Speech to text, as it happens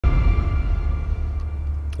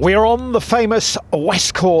We are on the famous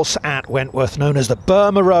West Course at Wentworth, known as the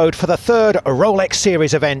Burma Road, for the third Rolex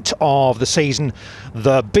Series event of the season,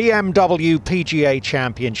 the BMW PGA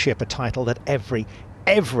Championship, a title that every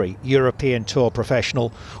European Tour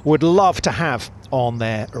professional would love to have on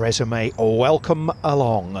their resume. Welcome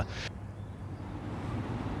along.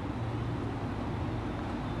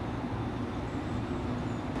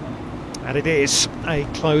 And it is a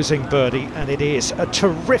closing birdie, and it is a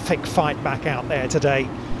terrific fight back out there today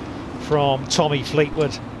from Tommy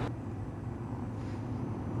Fleetwood.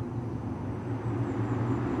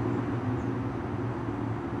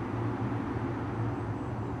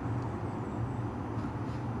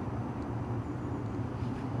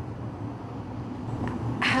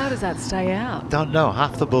 How does that stay out? Don't know,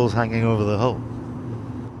 half the ball's hanging over the hole.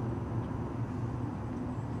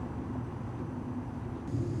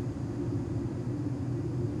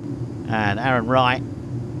 And Aaron Wright,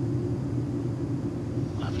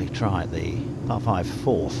 lovely try at the par 5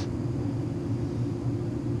 fourth.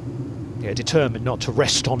 Yeah, determined not to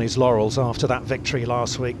rest on his laurels after that victory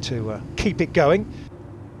last week, to keep it going.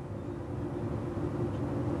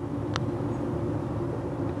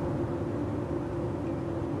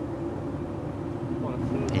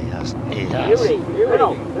 He has.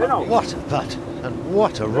 What a putt, and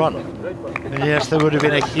what a run. And yes, there would have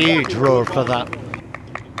been a huge roar for that.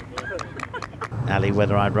 Ali,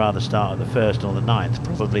 whether I'd rather start at the first or the ninth,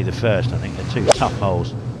 probably the first. I think they're two tough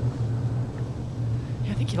holes.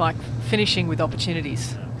 Yeah, I think you like finishing with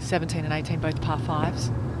opportunities. 17 and 18, both par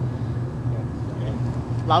 5s.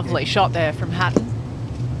 Lovely shot there from Hatton.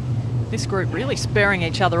 This group really spurring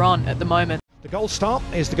each other on at the moment. The gold star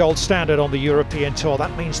is the gold standard on the European Tour.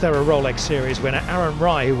 That means they're a Rolex Series winner. Aaron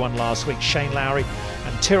Wright, who won last week, Shane Lowry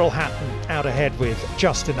and Tyrrell Hatton out ahead with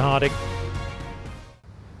Justin Harding.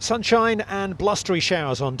 Sunshine and blustery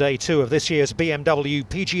showers on day 2 of this year's BMW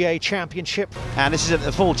PGA Championship. And this is at the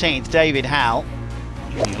 14th, David Howell,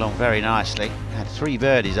 moving along very nicely. Had 3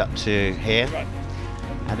 birdies up to here.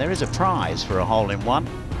 And there is a prize for a hole-in-one.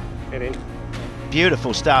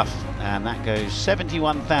 Beautiful stuff, and that goes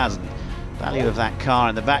 71,000. Value of that car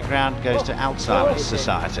in the background goes to Alzheimer's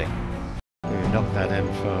Society. We knocked that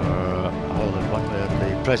in for a hole-in-one at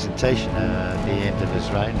the presentation at the end of his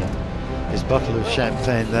round. His bottle of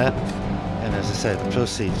champagne there, and as I said, the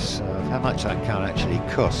proceeds of how much that car actually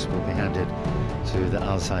costs will be handed to the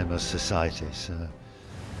Alzheimer's Society. So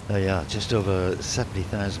there you are, just over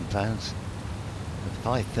 £70,000.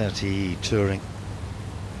 5:30 touring.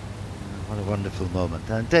 What a wonderful moment,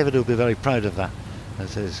 and David will be very proud of that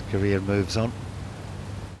as his career moves on.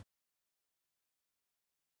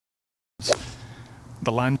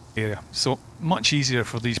 The land area, so much easier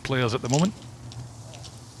for these players at the moment.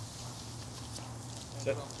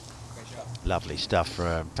 Lovely stuff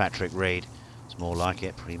for Patrick Reed. It's more like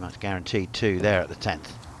it, pretty much guaranteed 2 there at the 10th.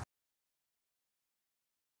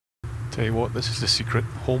 Tell you what, this is the secret.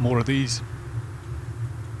 Hole more of these.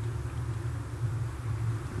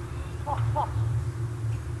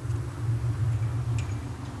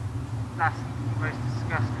 That's the most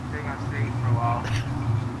disgusting thing I've seen for a while.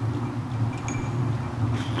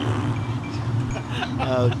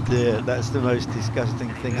 Oh dear, that's the most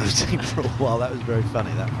disgusting thing I've seen for a while. That was very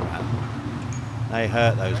funny, that from Adam. They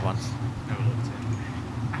hurt those ones.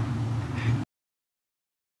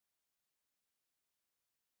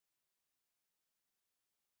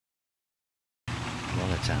 Run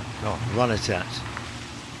it out, go on, run it out.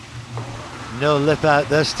 No lip out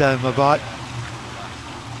this time, my boy.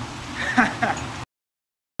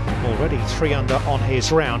 Already 3 under on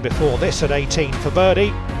his round before this at 18 for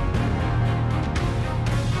birdie,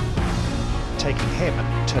 taking him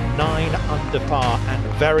to 9 under par and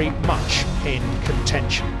very much in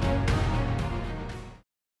contention.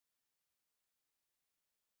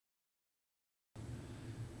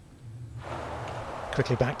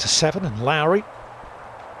 Quickly back to 7, and Lowry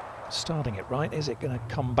starting it right. Is it going to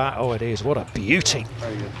come back? Oh, it is. What a beauty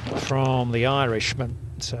from the Irishman.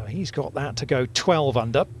 So he's got that to go 12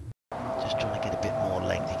 under. Just trying to get a bit more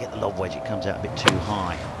length. You get the lob wedge, it comes out a bit too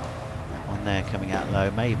high. That one there coming out low,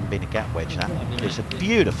 may even been a gap wedge. That it's a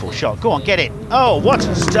beautiful shot. Go on, get it. Oh, what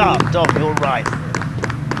a start, Dom. You're right.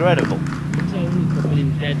 Incredible.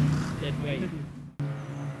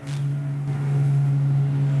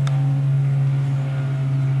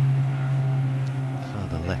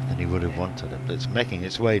 Further left than he would have wanted it, but it's making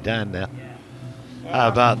its way down now. How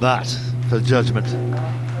about that for judgment?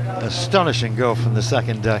 Astonishing goal from the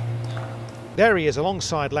second day. There he is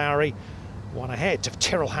alongside Lowry, 1 ahead of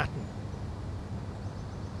Tyrrell Hatton.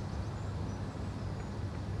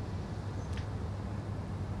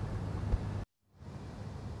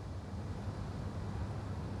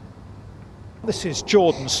 This is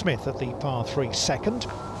Jordan Smith at the par 3 second.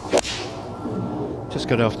 Just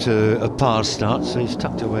got off to a par start, so he's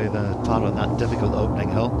tucked away the par on that difficult opening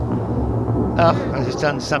hole. He's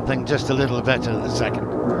done something just a little better at the second.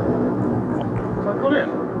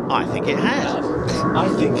 I think it has. I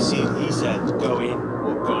think he said go in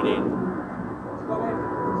or gone in.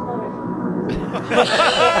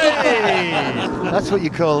 Hey! That's what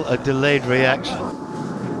you call a delayed reaction.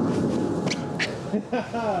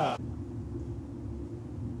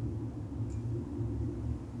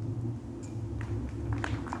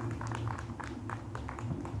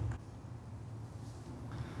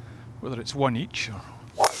 Whether it's one each or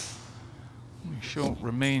we shall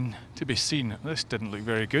remain to be seen. This didn't look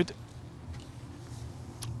very good.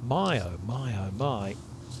 My, oh my, oh my.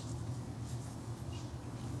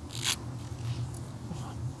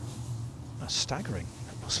 That's staggering.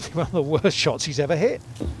 That must be one of the worst shots he's ever hit.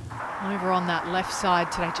 Over on that left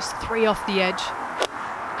side today, just 3 off the edge,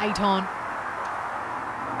 8 on.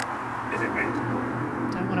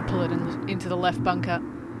 Don't want to pull it into the left bunker.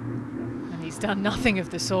 And he's done nothing of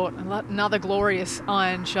the sort. Another glorious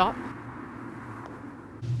iron shot.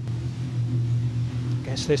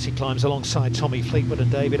 Guess this, he climbs alongside Tommy Fleetwood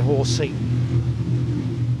and David Horsey.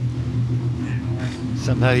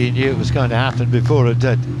 Somehow he knew it was going to happen before it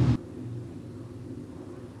did.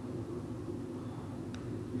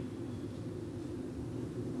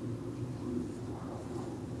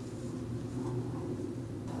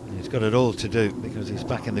 He's got it all to do because he's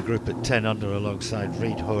back in the group at 10 under alongside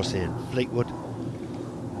Reid, Horsey and Fleetwood.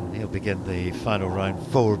 And he'll begin the final round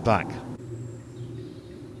 4 back.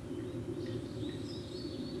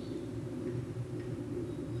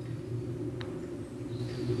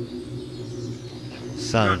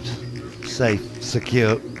 Sound, safe,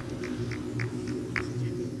 secure.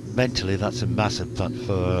 Mentally, that's a massive putt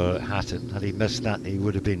for Hatton. Had he missed that, he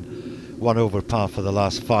would have been 1 over par for the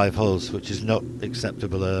last 5 holes, which is not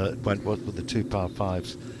acceptable at Wentworth with the 2 par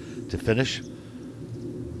 5s to finish.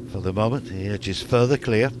 For the moment, he edges further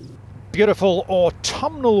clear. Beautiful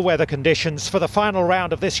autumnal weather conditions for the final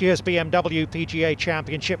round of this year's BMW PGA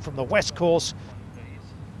Championship from the West Course.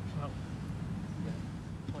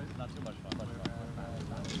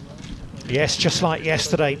 Yes, just like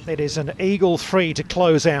yesterday, it is an eagle 3 to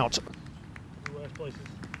close out.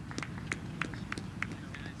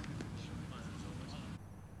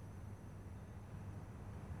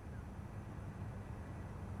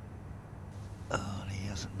 Oh, he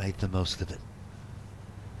hasn't made the most of it.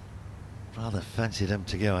 Rather fancied him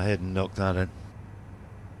to go ahead and knock that in.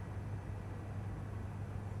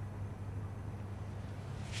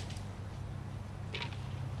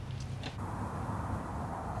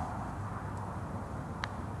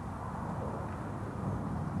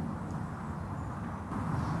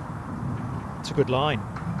 It's a good line.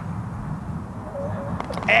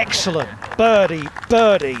 Excellent. Birdie,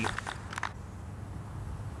 birdie.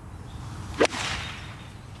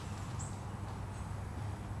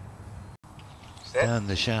 Down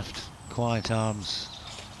the shaft, quiet arms.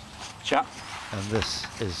 Chat. And this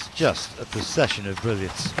is just a procession of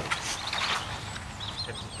brilliance.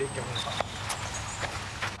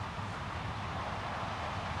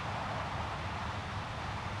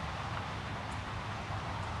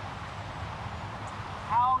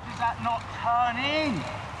 How does that not turn in?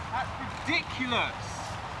 That's ridiculous.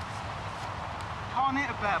 Can't hit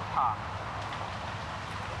a better putt.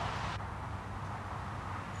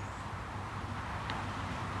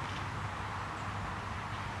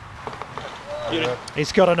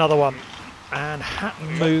 He's got another one. And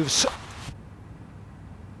Hatton moves.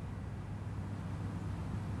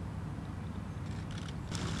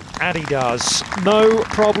 And he does. No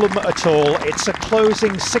problem at all. It's a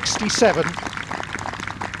closing 67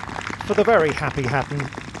 for the very happy Hatton.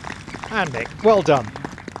 And Nick, well done.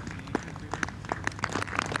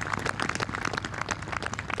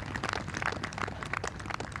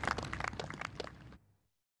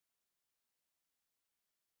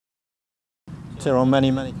 Tyrrell, many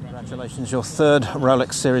congratulations. Your 3rd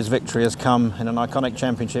Rolex Series victory has come in an iconic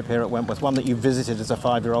championship here at Wentworth, one that you visited as a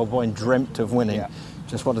 5-year-old boy and dreamt of winning. Yeah.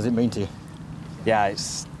 Just what does it mean to you? Yeah,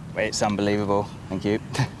 it's unbelievable. Thank you.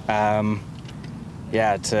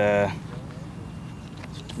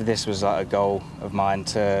 This was like a goal of mine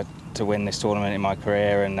to win this tournament in my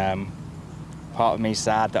career, and part of me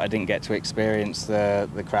sad that I didn't get to experience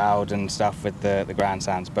the crowd and stuff with the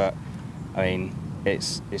grandstands, but I mean,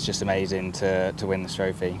 it's just amazing to win this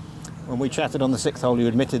trophy. When we chatted on the 6th hole, you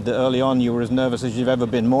admitted that early on you were as nervous as you've ever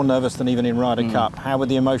been, more nervous than even in Ryder Cup. How were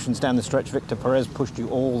the emotions down the stretch? Victor Perez pushed you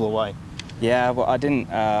all the way. Yeah, well, I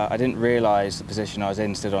didn't realise the position I was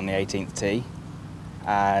in stood on the 18th tee,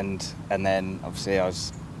 and then obviously I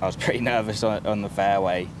was pretty nervous on the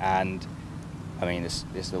fairway, and I mean this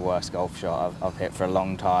is the worst golf shot I've hit for a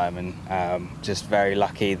long time, and just very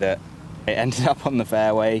lucky that it ended up on the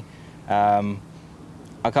fairway.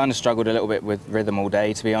 I kind of struggled a little bit with rhythm all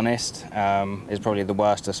day, to be honest. It's probably the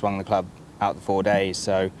worst I swung the club out the 4 days,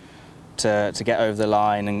 so to get over the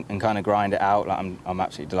line and kind of grind it out, like, I'm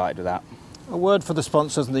absolutely delighted with that. A word for the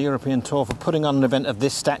sponsors and the European Tour for putting on an event of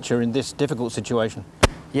this stature in this difficult situation.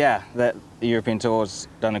 Yeah, the European Tour's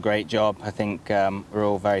done a great job. I think we're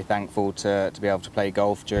all very thankful to be able to play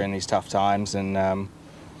golf during these tough times, and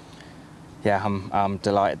yeah, I'm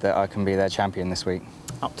delighted that I can be their champion this week.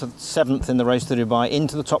 Up to 7th in the race to Dubai,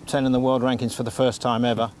 into the top 10 in the world rankings for the first time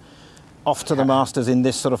ever. Off to the Masters in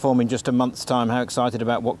this sort of form in just a month's time. How excited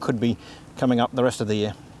about what could be coming up the rest of the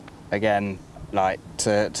year? Again, like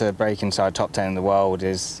to break inside top 10 in the world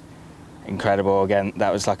is incredible. Again,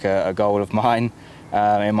 that was like a goal of mine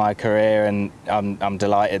in my career, and I'm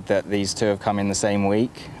delighted that these two have come in the same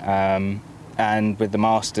week. And with the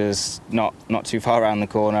Masters not too far around the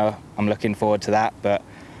corner, I'm looking forward to that. But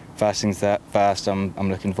first things first,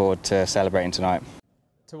 I'm looking forward to celebrating tonight.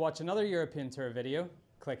 To watch another European Tour video,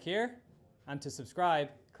 click here, and to subscribe,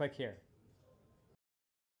 click here.